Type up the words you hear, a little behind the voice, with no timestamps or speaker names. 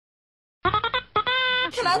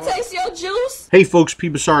Can I taste your juice? Hey folks,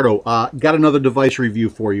 PBusardo, got another device review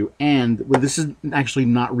for you, and well, this is actually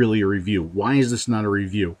not really a review. Why is this not a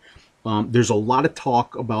review? There's a lot of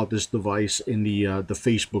talk about this device in the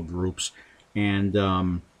Facebook groups,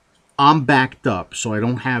 and I'm backed up, so I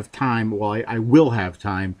don't have time. Well, I will have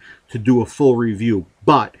time to do a full review,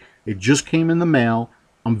 but it just came in the mail.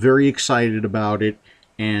 I'm very excited about it,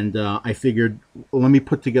 and I figured let me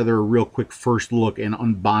put together a real quick first look and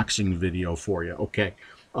unboxing video for you. Okay,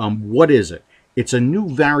 what is it? It's a new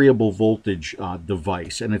variable voltage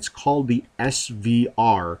device, and it's called the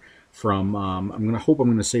SVR from, I'm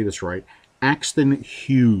going to say this right, Akston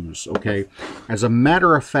Hughes. Okay, as a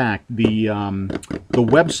matter of fact, the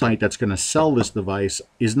website that's going to sell this device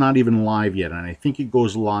is not even live yet, and I think it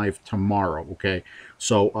goes live tomorrow. Okay,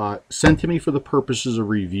 so sent to me for the purposes of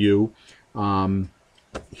review.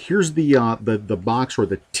 Here's the box, or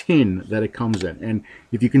the tin that it comes in, and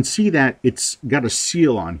if you can see that it's got a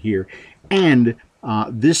seal on here, and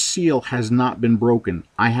this seal has not been broken.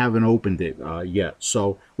 I haven't opened it yet,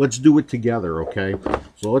 so let's do it together. Okay,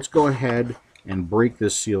 so let's go ahead and break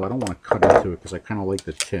this seal. I don't want to cut into it because I kind of like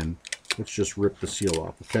the tin. Let's just rip the seal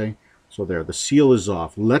off. Okay, so there, the seal is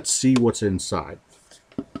off. Let's see what's inside.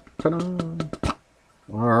 Ta-da!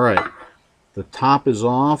 All right, the top is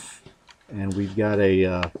off, and we've got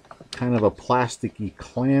a kind of a plasticky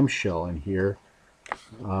clamshell in here.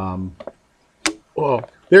 Oh,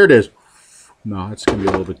 there it is. No, it's going to be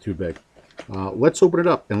a little bit too big. Let's open it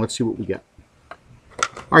up and let's see what we get.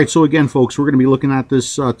 All right, so again, folks, we're going to be looking at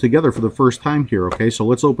this together for the first time here, okay? So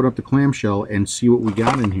let's open up the clamshell and see what we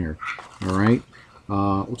got in here, all right?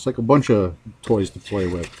 Looks like a bunch of toys to play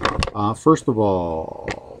with. First of all,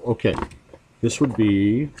 okay, this would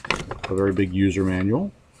be a very big user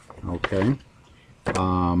manual, okay?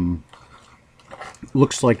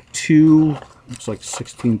 Looks like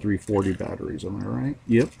 16340 batteries, am I right?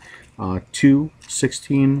 Yep. Two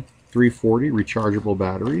 16340 rechargeable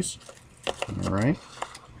batteries. All right.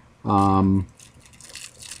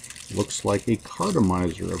 Looks like a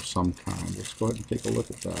cartomizer of some kind. Let's go ahead and take a look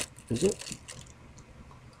at that. Is it?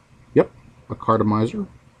 Yep, a cartomizer.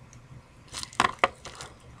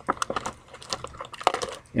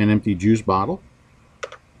 An empty juice bottle.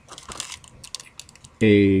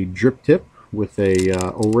 A drip tip with a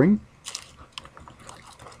O-ring.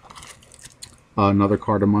 Another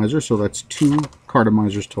cartomizer, so that's two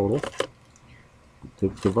cartomizers total. The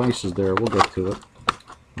device is there, we'll get to it.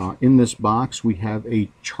 In this box we have a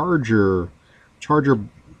charger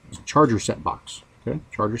set box. Okay,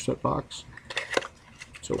 charger set box.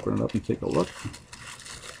 Let's open it up and take a look.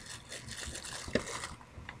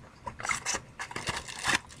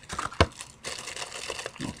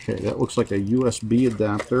 Okay, that looks like a USB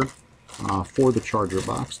adapter for the charger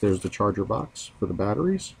box. There's the charger box for the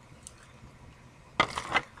batteries.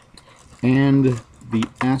 And the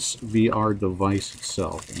SVR device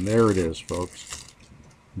itself. And there it is, folks.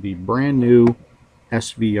 The brand new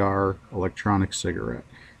SVR electronic cigarette.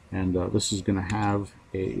 And this is going to have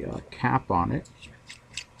a cap on it.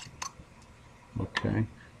 Okay.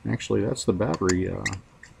 Actually, that's the battery.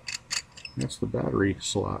 That's the battery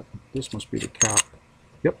slot. This must be the cap.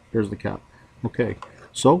 Yep, there's the cap. Okay.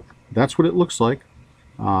 So that's what it looks like.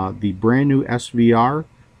 The brand new SVR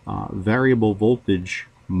variable voltage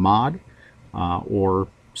mod. Or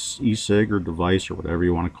e-cig or device or whatever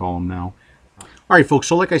you want to call them now. All right, folks,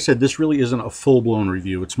 so like I said, this really isn't a full-blown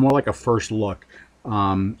review. It's more like a first look.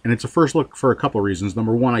 And it's a first look for a couple of reasons.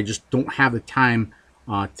 Number one, I just don't have the time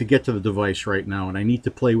to get to the device right now, and I need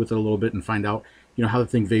to play with it a little bit and find out, you know, how the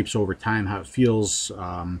thing vapes over time, how it feels,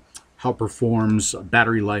 how it performs,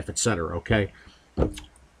 battery life, etc. Okay?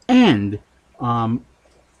 And I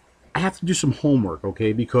have to do some homework,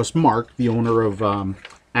 okay, because Mark, the owner of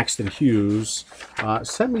Akston Hughes,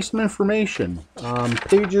 sent me some information,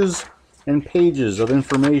 pages and pages of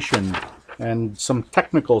information, and some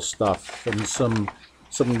technical stuff, and some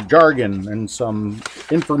jargon, and some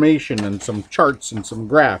information, and some charts, and some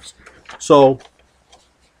graphs. So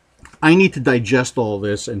I need to digest all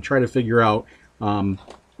this and try to figure out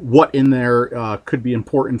what in there could be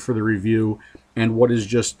important for the review, and what is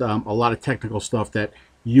just a lot of technical stuff that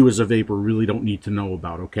you as a vapor really don't need to know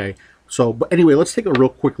about, okay? So, but anyway, let's take a real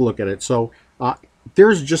quick look at it. So,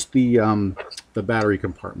 there's just the battery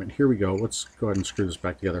compartment. Here we go. Let's go ahead and screw this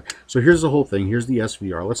back together. So here's the whole thing. Here's the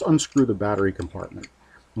SVR. Let's unscrew the battery compartment,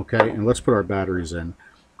 okay? And let's put our batteries in.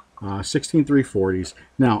 16340s.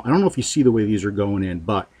 Now, I don't know if you see the way these are going in,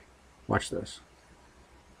 but watch this.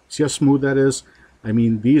 See how smooth that is? I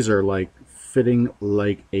mean, these are like fitting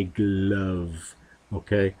like a glove,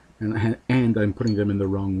 okay? And I'm putting them in the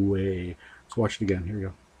wrong way. Let's watch it again. Here we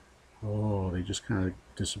go. Oh, they just kind of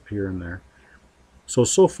disappear in there.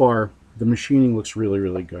 So far, the machining looks really,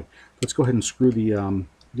 really good. Let's go ahead and screw the,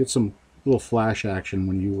 get some little flash action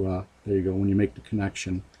when you, there you go, when you make the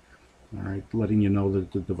connection. All right, letting you know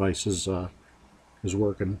that the device is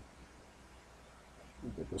working. I'll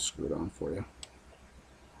get this screwed on for you.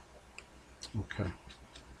 Okay.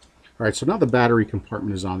 All right, so now the battery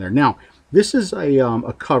compartment is on there. Now, this is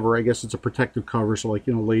a cover. I guess it's a protective cover. So, like,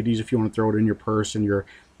 you know, ladies, if you want to throw it in your purse and you're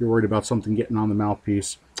worried about something getting on the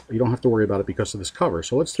mouthpiece, you don't have to worry about it because of this cover.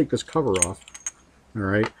 So let's take this cover off. All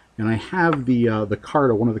right, and I have the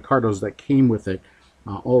Cardo, one of the Cardos that came with it,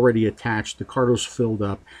 already attached. The Cardo's filled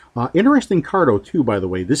up. Interesting Cardo too, by the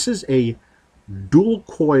way. This is a dual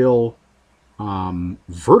coil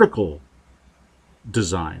vertical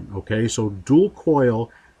design. Okay, so dual coil,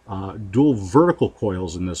 dual vertical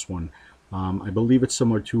coils in this one. I believe it's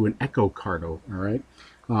similar to an Echo Cardo. All right.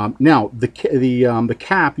 Now the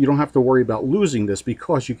cap, you don't have to worry about losing this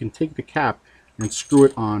because you can take the cap and screw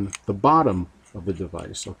it on the bottom of the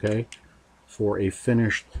device. Okay, for a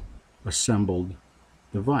finished assembled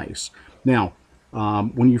device. Now,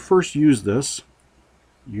 when you first use this,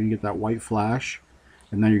 you're gonna get that white flash,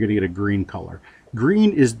 and then you're gonna get a green color.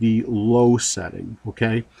 Green is the low setting.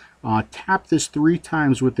 Okay, tap this 3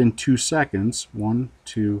 times within 2 seconds. 1,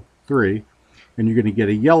 2, 3, and you're gonna get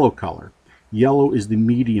a yellow color. Yellow is the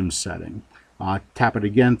medium setting. Tap it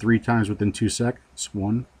again 3 times within 2 seconds.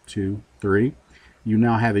 1, 2, 3. You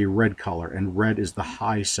now have a red color, and red is the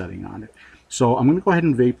high setting on it. So I'm going to go ahead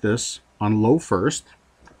and vape this on low first.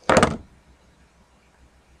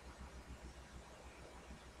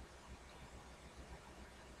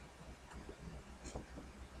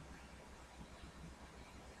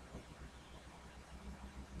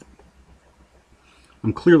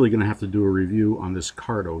 I'm clearly going to have to do a review on this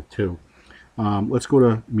Cardo too. Let's go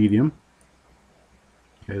to medium.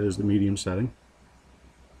 Okay, there's the medium setting.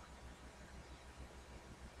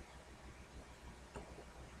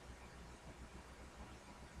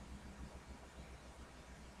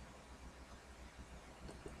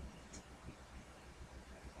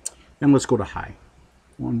 And let's go to high.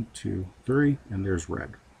 1, 2, 3, and there's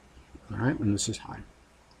red. All right, and this is high.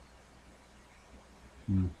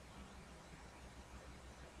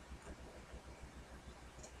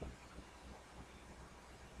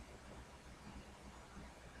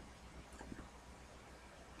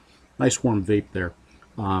 Nice warm vape there.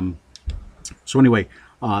 So anyway,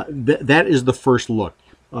 that is the first look.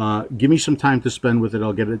 Give me some time to spend with it.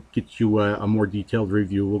 I'll get you a more detailed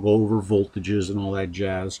review. We'll go over voltages and all that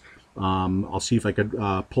jazz. I'll see if I could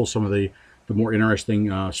pull some of the more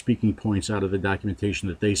interesting speaking points out of the documentation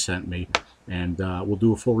that they sent me, and we'll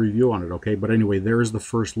do a full review on it. Okay, but anyway, there is the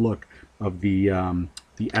first look of the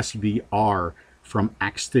SVR from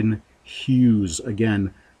Akston Hughes.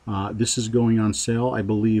 Again, this is going on sale, I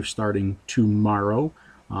believe, starting tomorrow.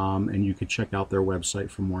 And you can check out their website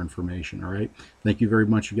for more information. All right. Thank you very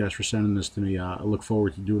much, you guys, for sending this to me. I look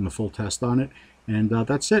forward to doing the full test on it. And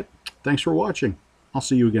that's it. Thanks for watching. I'll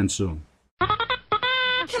see you again soon.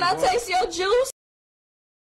 Can I taste your juice?